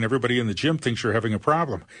groaning, and everybody in the gym thinks you're having a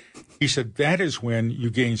problem. He said, that is when you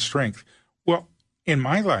gain strength. Well, in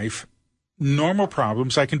my life, normal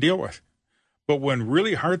problems I can deal with. But when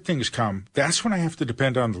really hard things come, that's when I have to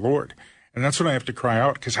depend on the Lord. And that's when I have to cry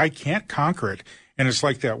out, because I can't conquer it. And it's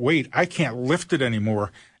like that weight. I can't lift it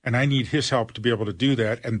anymore, and I need his help to be able to do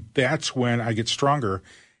that. And that's when I get stronger.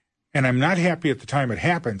 And I'm not happy at the time it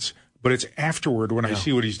happens, but it's afterward when I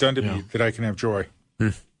see what he's done to me that I can have joy.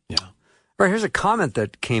 Yeah. All right, here's a comment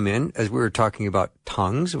that came in as we were talking about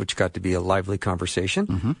tongues, which got to be a lively conversation.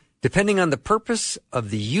 Mm-hmm. Depending on the purpose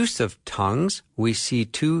of the use of tongues, we see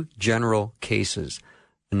 2 general cases.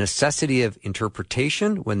 The necessity of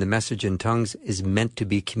interpretation, when the message in tongues is meant to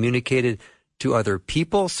be communicated to other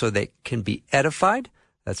people so they can be edified.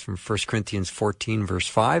 That's from 1 Corinthians 14, verse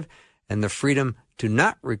 5. And the freedom do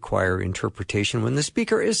not require interpretation when the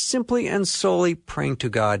speaker is simply and solely praying to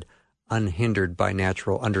God unhindered by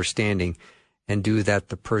natural understanding, and do that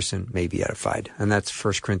the person may be edified. And that's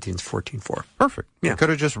 1 Corinthians 14:4. Perfect. Yeah. You could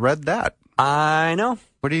have just read that. I know.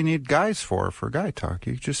 What do you need guys for guy talk?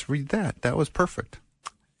 You just read that. That was perfect.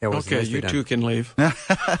 Okay, you two can leave. All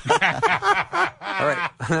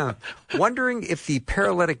right. Wondering if the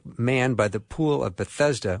paralytic man by the pool of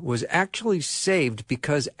Bethesda was actually saved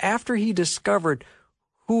because after he discovered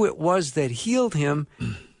who it was that healed him,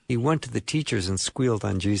 he went to the teachers and squealed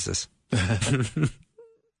on Jesus.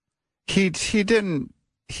 He didn't.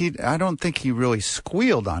 I don't think he really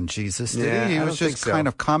squealed on Jesus, did he? He was just kind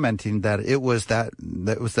of commenting that it was that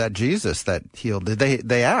Jesus that healed.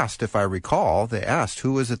 They asked, if I recall,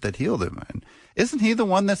 who is it that healed him? And isn't he the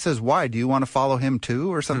one that says, "Why do you want to follow him too?"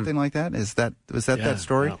 or something like that? Was that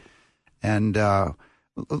story? Yeah. And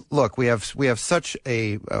look, we have such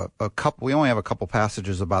a couple. We only have a couple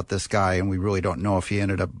passages about this guy, and we really don't know if he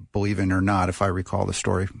ended up believing or not, if I recall the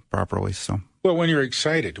story properly. So. Well, when you're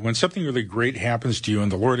excited, when something really great happens to you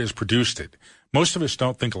and the Lord has produced it, most of us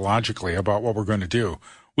don't think logically about what we're going to do.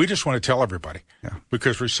 We just want to tell everybody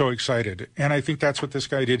because we're so excited. And I think that's what this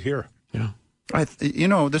guy did here. Yeah.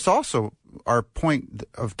 This also our point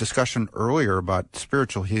of discussion earlier about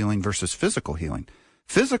spiritual healing versus physical healing.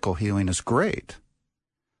 Physical healing is great,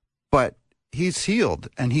 but he's healed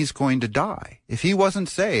and he's going to die. If he wasn't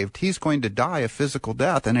saved, he's going to die a physical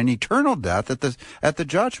death and an eternal death at the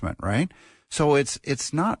judgment, right? So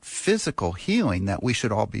it's not physical healing that we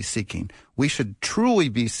should all be seeking. We should truly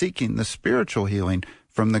be seeking the spiritual healing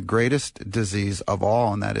from the greatest disease of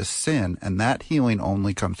all, and that is sin. And that healing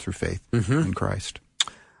only comes through faith in Christ.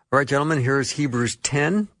 All right, gentlemen, here's Hebrews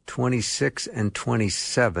 10:26 and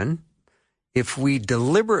 27. If we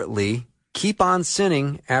deliberately keep on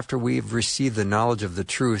sinning after we've received the knowledge of the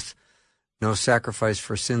truth, no sacrifice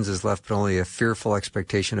for sins is left, but only a fearful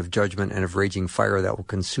expectation of judgment and of raging fire that will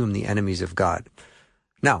consume the enemies of God.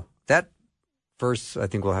 Now, that verse I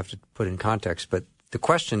think we'll have to put in context, but the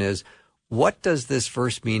question is, what does this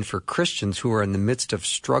verse mean for Christians who are in the midst of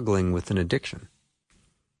struggling with an addiction?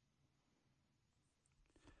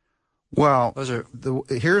 Well,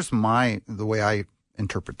 here's the way I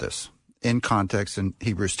interpret this in context in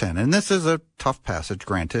Hebrews 10. And this is a tough passage,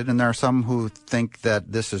 granted, and there are some who think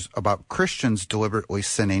that this is about Christians deliberately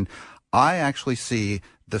sinning. I actually see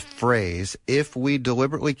the phrase, if we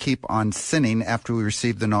deliberately keep on sinning after we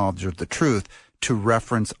receive the knowledge of the truth, to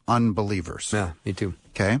reference unbelievers. Yeah, me too.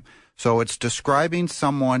 Okay? So it's describing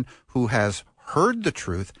someone who has heard the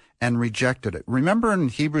truth and rejected it. Remember in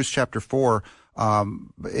Hebrews chapter 4,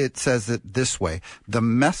 it says it this way: the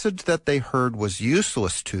message that they heard was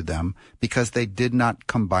useless to them because they did not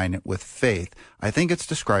combine it with faith. I think it's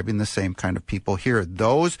describing the same kind of people here.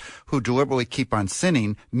 Those who deliberately keep on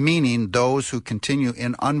sinning, meaning those who continue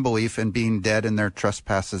in unbelief and being dead in their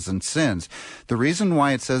trespasses and sins. The reason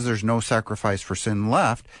why it says there's no sacrifice for sin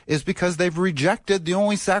left is because they've rejected the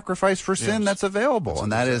only sacrifice for sin that's available,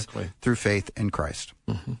 and that is through faith in Christ.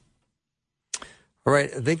 Mm-hmm. All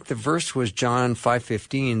right, I think the verse was John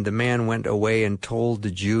 5:15. The man went away and told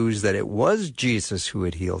the Jews that it was Jesus who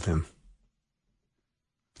had healed him.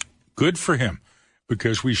 Good for him,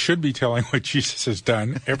 because we should be telling what Jesus has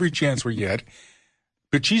done every chance we get.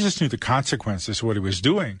 But Jesus knew the consequences of what he was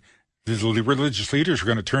doing. The religious leaders were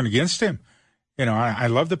going to turn against him. I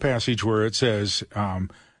love the passage where it says,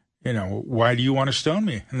 why do you want to stone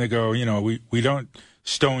me? And they go, we don't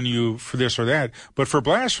stone you for this or that, but for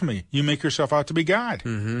blasphemy, you make yourself out to be God.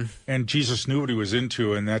 Mm-hmm. And Jesus knew what he was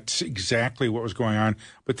into, and that's exactly what was going on.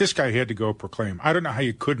 But this guy had to go proclaim. I don't know how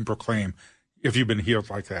you couldn't proclaim if you've been healed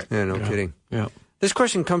like that. Yeah, no kidding. Yeah. This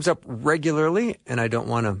question comes up regularly, and I don't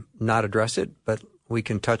want to not address it, but we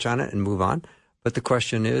can touch on it and move on. But the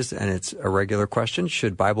question is, and it's a regular question,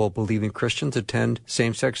 should Bible-believing Christians attend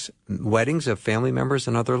same-sex weddings of family members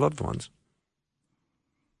and other loved ones?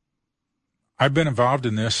 I've been involved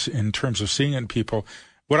in this in terms of seeing it in people.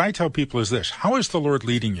 What I tell people is this: how is the Lord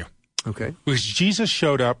leading you? Okay. Because Jesus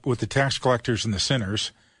showed up with the tax collectors and the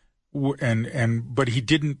sinners, but he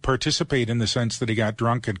didn't participate in the sense that he got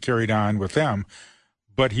drunk and carried on with them,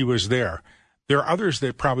 but he was there. There are others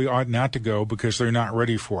that probably ought not to go because they're not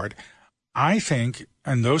ready for it. I think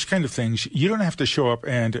in those kind of things, you don't have to show up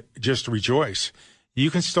and just rejoice.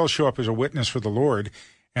 You can still show up as a witness for the Lord.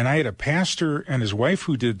 And I had a pastor and his wife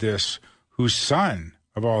who did this, whose son,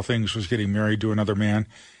 of all things, was getting married to another man.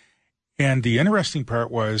 And the interesting part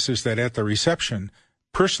is that at the reception,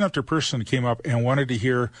 person after person came up and wanted to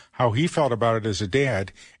hear how he felt about it as a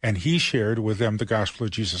dad, and he shared with them the gospel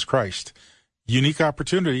of Jesus Christ. Unique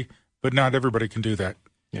opportunity, but not everybody can do that.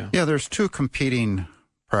 Yeah, there's two competing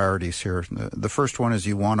priorities here. The first one is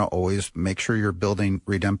you want to always make sure you're building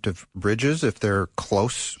redemptive bridges. If they're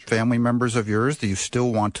close family members of yours, that you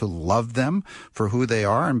still want to love them for who they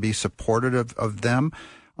are and be supportive of them,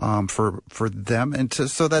 for them, and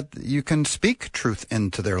so that you can speak truth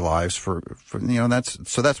into their lives.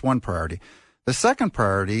 That's one priority. The second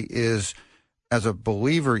priority is, as a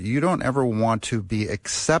believer, you don't ever want to be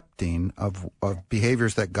accepting of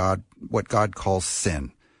behaviors what God calls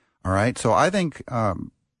sin. All right. So I think,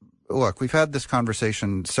 look, we've had this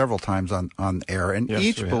conversation several times on air, and yes,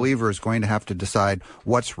 each believer is going to have to decide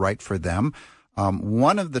what's right for them.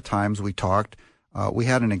 One of the times we talked, we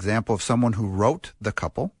had an example of someone who wrote the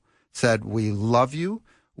couple, said, "We love you.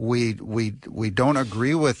 We don't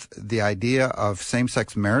agree with the idea of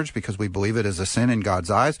same-sex marriage because we believe it is a sin in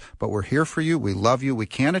God's eyes, but we're here for you. We love you. We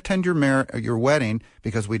can't attend your wedding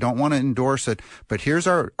because we don't want to endorse it, but here's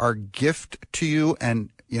our gift to you,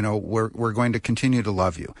 and we're going to continue to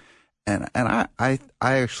love you." And I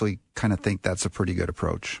actually kind of think that's a pretty good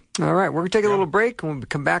approach. All right, we're going to take a little break. When we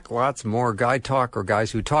come back, lots more Guy Talk or Guys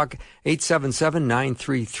Who Talk.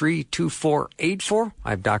 877-933-2484. I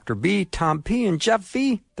have Dr. B, Tom P, and Jeff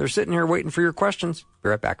V. They're sitting here waiting for your questions. Be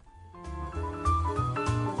right back.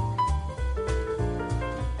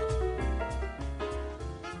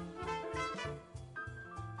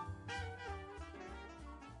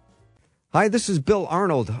 Hi, this is Bill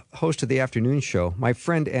Arnold, host of the afternoon show. My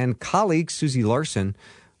friend and colleague, Susie Larson,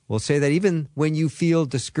 will say that even when you feel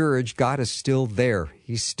discouraged, God is still there.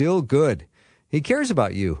 He's still good. He cares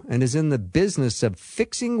about you and is in the business of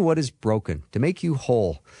fixing what is broken to make you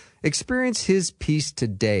whole. Experience His peace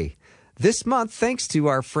today. This month, thanks to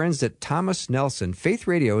our friends at Thomas Nelson, Faith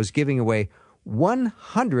Radio is giving away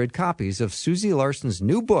 100 copies of Susie Larson's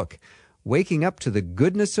new book, Waking Up to the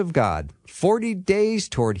Goodness of God, 40 Days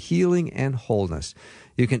Toward Healing and Wholeness.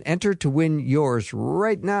 You can enter to win yours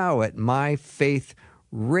right now at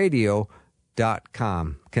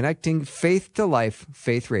myfaithradio.com. Connecting faith to life,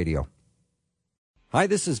 Faith Radio. Hi,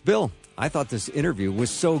 this is Bill. I thought this interview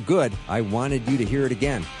was so good, I wanted you to hear it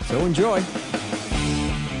again. So enjoy.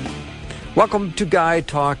 Welcome to Guy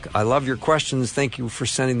Talk. I love your questions. Thank you for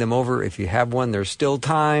sending them over. If you have one, there's still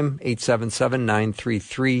time.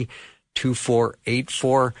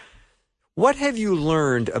 877-933-2484. What have you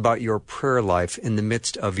learned about your prayer life in the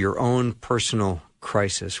midst of your own personal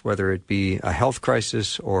crisis, whether it be a health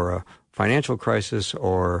crisis or a financial crisis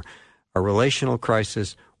or a relational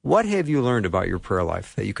crisis? What have you learned about your prayer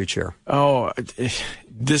life that you could share? Oh,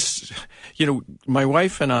 my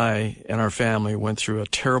wife and I and our family went through a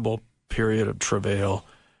terrible period of travail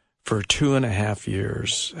for 2.5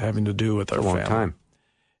 years, having to do with our family. That's a long time.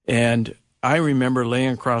 And I remember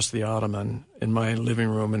laying across the ottoman in my living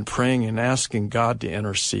room and praying and asking God to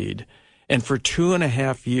intercede. And for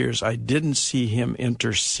 2.5 years, I didn't see Him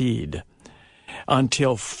intercede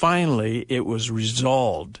until finally it was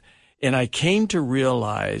resolved. And I came to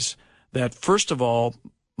realize that, first of all,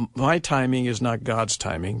 my timing is not God's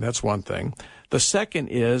timing. That's one thing. The second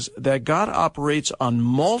is that God operates on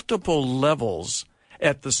multiple levels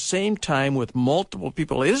at the same time with multiple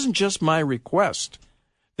people. It isn't just my request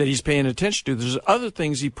that He's paying attention to. There's other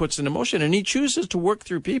things He puts into motion, and He chooses to work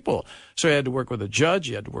through people. So He had to work with a judge,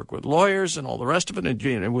 He had to work with lawyers and all the rest of it, and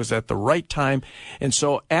it was at the right time. And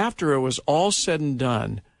so after it was all said and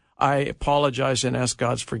done, I apologized and asked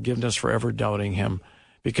God's forgiveness for ever doubting Him,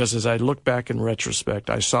 because as I look back in retrospect,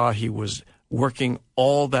 I saw He was working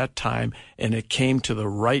all that time, and it came to the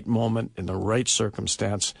right moment in the right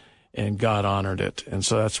circumstance, and God honored it. And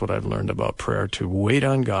so that's what I've learned about prayer, to wait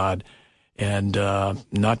on God and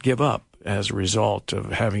not give up as a result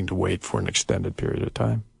of having to wait for an extended period of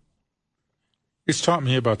time. It's taught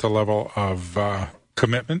me about the level of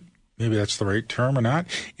commitment. Maybe that's the right term or not.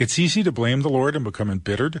 It's easy to blame the Lord and become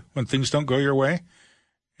embittered when things don't go your way.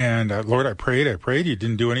 And Lord, I prayed. You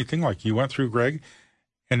didn't do anything, like you went through, Greg,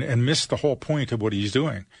 and missed the whole point of what He's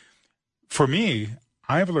doing. For me,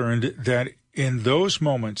 I've learned that in those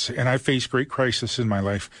moments, and I face great crisis in my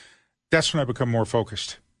life, that's when I become more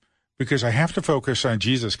focused, because I have to focus on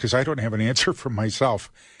Jesus, because I don't have an answer for myself.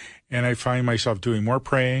 And I find myself doing more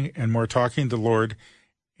praying and more talking to the Lord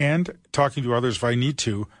and talking to others if I need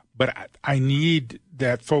to, but I need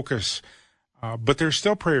that focus. But there's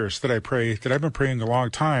still prayers that I pray that I've been praying a long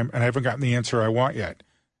time, and I haven't gotten the answer I want yet.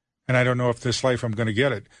 And I don't know if this life I'm going to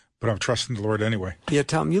get it, but I'm trusting the Lord anyway. Yeah,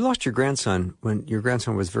 Tom, you lost your grandson when your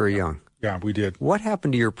grandson was very young. Yeah, we did. What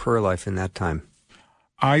happened to your prayer life in that time?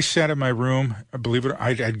 I sat in my room, believe it,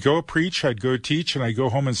 I'd go preach, I'd go teach, and I'd go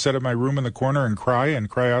home and sit in my room in the corner and cry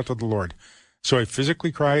out to the Lord. So I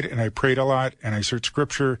physically cried, and I prayed a lot, and I searched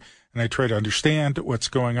Scripture, and I try to understand what's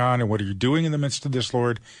going on and what are you doing in the midst of this,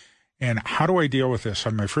 Lord, and how do I deal with this?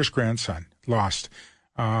 I'm my first grandson, lost.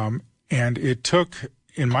 And it took,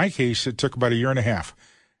 in my case, it took about a year and a half.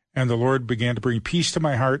 And the Lord began to bring peace to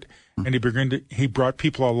my heart, and he brought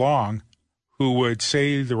people along who would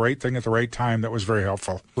say the right thing at the right time. That was very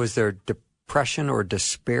helpful. Was there depression or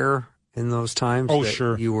despair in those times? Oh, that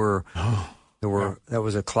sure. You were, that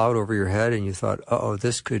was a cloud over your head, and you thought,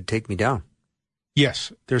 this could take me down.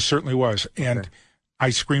 Yes, there certainly was. And I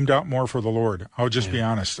screamed out more for the Lord. I'll just be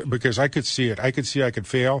honest, because I could see it. I could see I could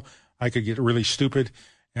fail. I could get really stupid.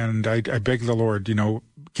 And I begged the Lord,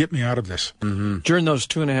 get me out of this. Mm-hmm. During those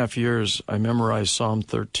 2.5 years, I memorized Psalm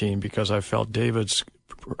 13 because I felt David's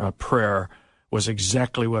prayer was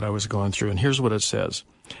exactly what I was going through. And here's what it says.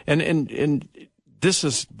 And this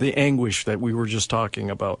is the anguish that we were just talking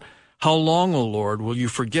about. How long, O Lord, will you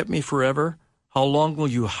forget me forever? How long will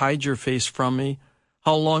you hide your face from me?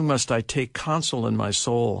 How long must I take counsel in my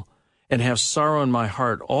soul and have sorrow in my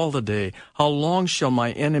heart all the day? How long shall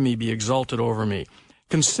my enemy be exalted over me?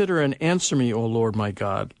 Consider and answer me, O Lord my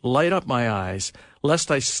God. Light up my eyes,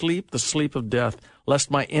 lest I sleep the sleep of death,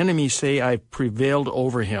 lest my enemy say I've prevailed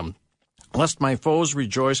over him, lest my foes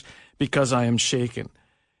rejoice because I am shaken.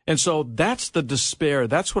 And so that's the despair.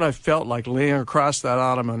 That's what I felt like laying across that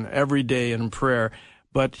ottoman every day in prayer.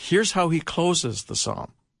 But here's how he closes the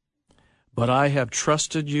psalm. But I have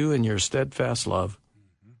trusted you in your steadfast love.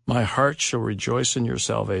 My heart shall rejoice in your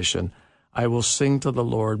salvation. I will sing to the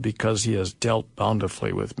Lord because he has dealt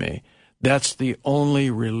bountifully with me. That's the only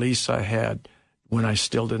release I had when I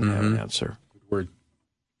still didn't have an answer. Good word.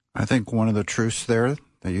 I think one of the truths there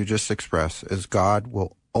that you just expressed is God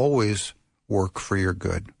will always work for your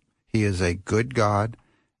good. He is a good God,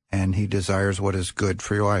 and he desires what is good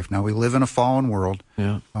for your life. Now, we live in a fallen world,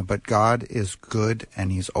 but God is good,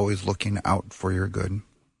 and he's always looking out for your good.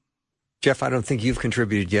 Jeff, I don't think you've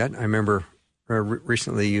contributed yet. I remember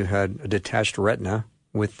recently you had a detached retina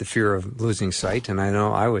with the fear of losing sight, and I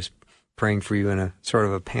know I was praying for you in a sort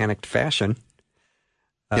of a panicked fashion.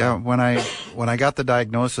 When I got the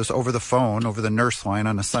diagnosis over the phone, over the nurse line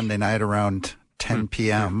on a Sunday night around 10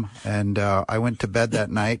 p.m., and I went to bed that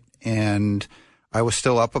night, and I was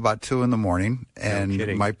still up about 2 a.m,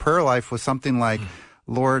 and my prayer life was something like,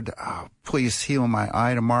 Lord, please heal my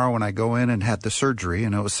eye tomorrow when I go in, and had the surgery,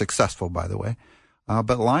 and it was successful, by the way.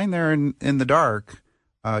 But lying there in the dark,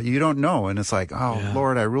 you don't know. And it's like,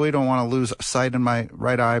 Lord, I really don't want to lose sight in my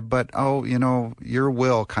right eye, but, your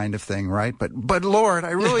will kind of thing, right? But Lord,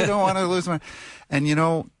 I really don't want to lose my... And,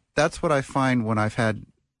 that's what I find when I've had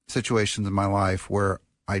situations in my life where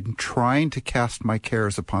I'm trying to cast my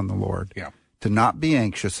cares upon the Lord, to not be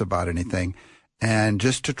anxious about anything, and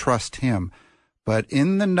just to trust him. But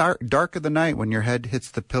in the dark of the night, when your head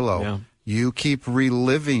hits the pillow, you keep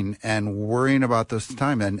reliving and worrying about this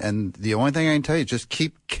time. And the only thing I can tell you is just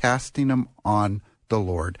keep casting them on the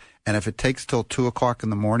Lord. And if it takes till 2 o'clock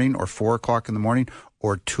in the morning or 4 o'clock in the morning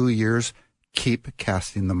or 2 years, keep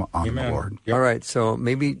casting them on the Lord. All right. So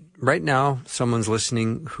maybe right now someone's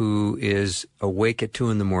listening who is awake at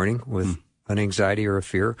 2 a.m. with an anxiety or a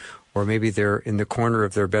fear, or maybe they're in the corner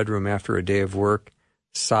of their bedroom after a day of work,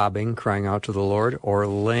 sobbing, crying out to the Lord, or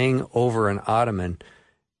laying over an ottoman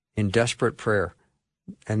in desperate prayer.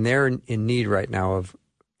 And they're in need right now of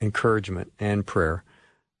encouragement and prayer.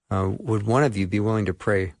 Would one of you be willing to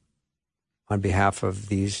pray on behalf of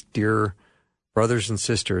these dear brothers and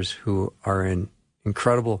sisters who are in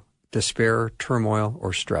incredible despair, turmoil,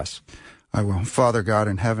 or stress? I will. Father God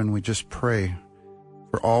in heaven, we just pray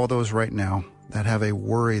for all those right now that have a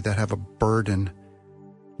worry, that have a burden.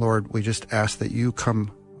 Lord, we just ask that you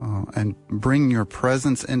come and bring your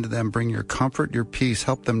presence into them, bring your comfort, your peace,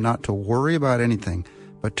 help them not to worry about anything,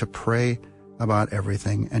 but to pray about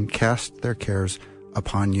everything and cast their cares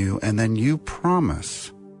upon you. And then you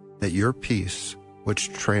promise that your peace,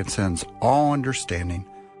 which transcends all understanding,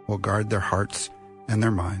 will guard their hearts and their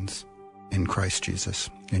minds in Christ Jesus.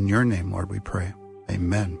 In your name, Lord, we pray.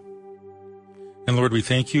 Amen. And Lord, we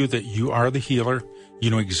thank you that you are the healer. You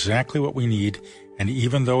know exactly what we need. And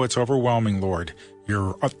even though it's overwhelming, Lord,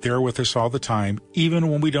 you're up there with us all the time. Even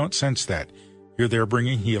when we don't sense that, you're there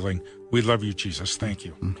bringing healing. We love you, Jesus. Thank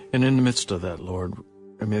you. And in the midst of that, Lord,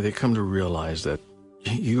 may they come to realize that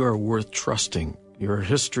you are worth trusting. Your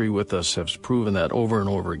history with us has proven that over and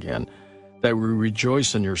over again, that we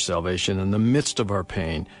rejoice in your salvation in the midst of our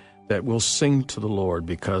pain, that we'll sing to the Lord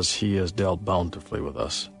because he has dealt bountifully with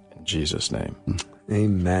us. In Jesus' name.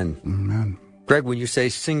 Amen. Amen. Greg, when you say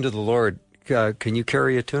sing to the Lord, can you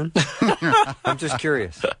carry a tune? I'm just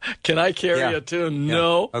curious. Can I carry a tune?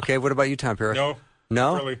 No. Okay, what about you, Tom Parrish? No.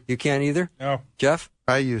 No? Really? You can't either? No. Jeff?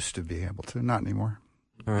 I used to be able to, not anymore.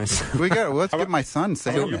 All right. Let's get my son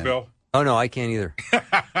How about you, saying Bill? Oh, no, I can't either.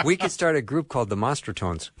 We could start a group called the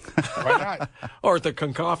Monstertones. Why not? Or the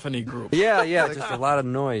Cacophony Group. Yeah, just a lot of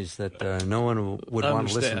noise that no one would want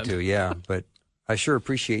to listen Understand. to. Yeah, but I sure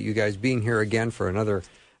appreciate you guys being here again for another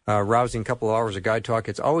rousing couple of hours of Guide Talk.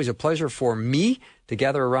 It's always a pleasure for me to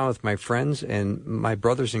gather around with my friends and my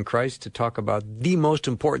brothers in Christ to talk about the most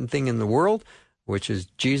important thing in the world, which is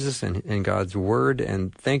Jesus and God's Word.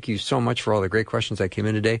 And thank you so much for all the great questions that came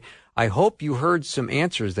in today. I hope you heard some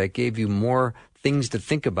answers that gave you more things to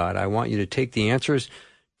think about. I want you to take the answers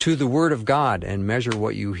to the Word of God and measure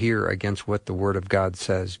what you hear against what the Word of God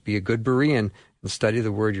says. Be a good Berean and study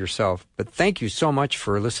the Word yourself. But thank you so much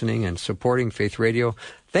for listening and supporting Faith Radio.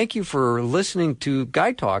 Thank you for listening to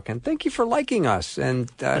Guide Talk, and thank you for liking us. And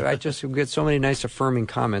I just get so many nice affirming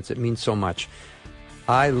comments. It means so much.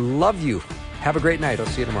 I love you. Have a great night. I'll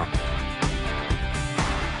see you tomorrow.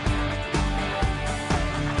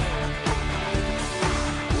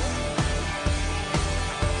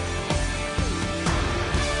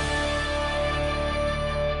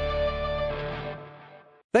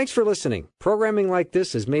 Thanks for listening. Programming like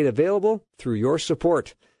this is made available through your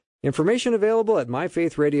support. Information available at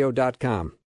myfaithradio.com.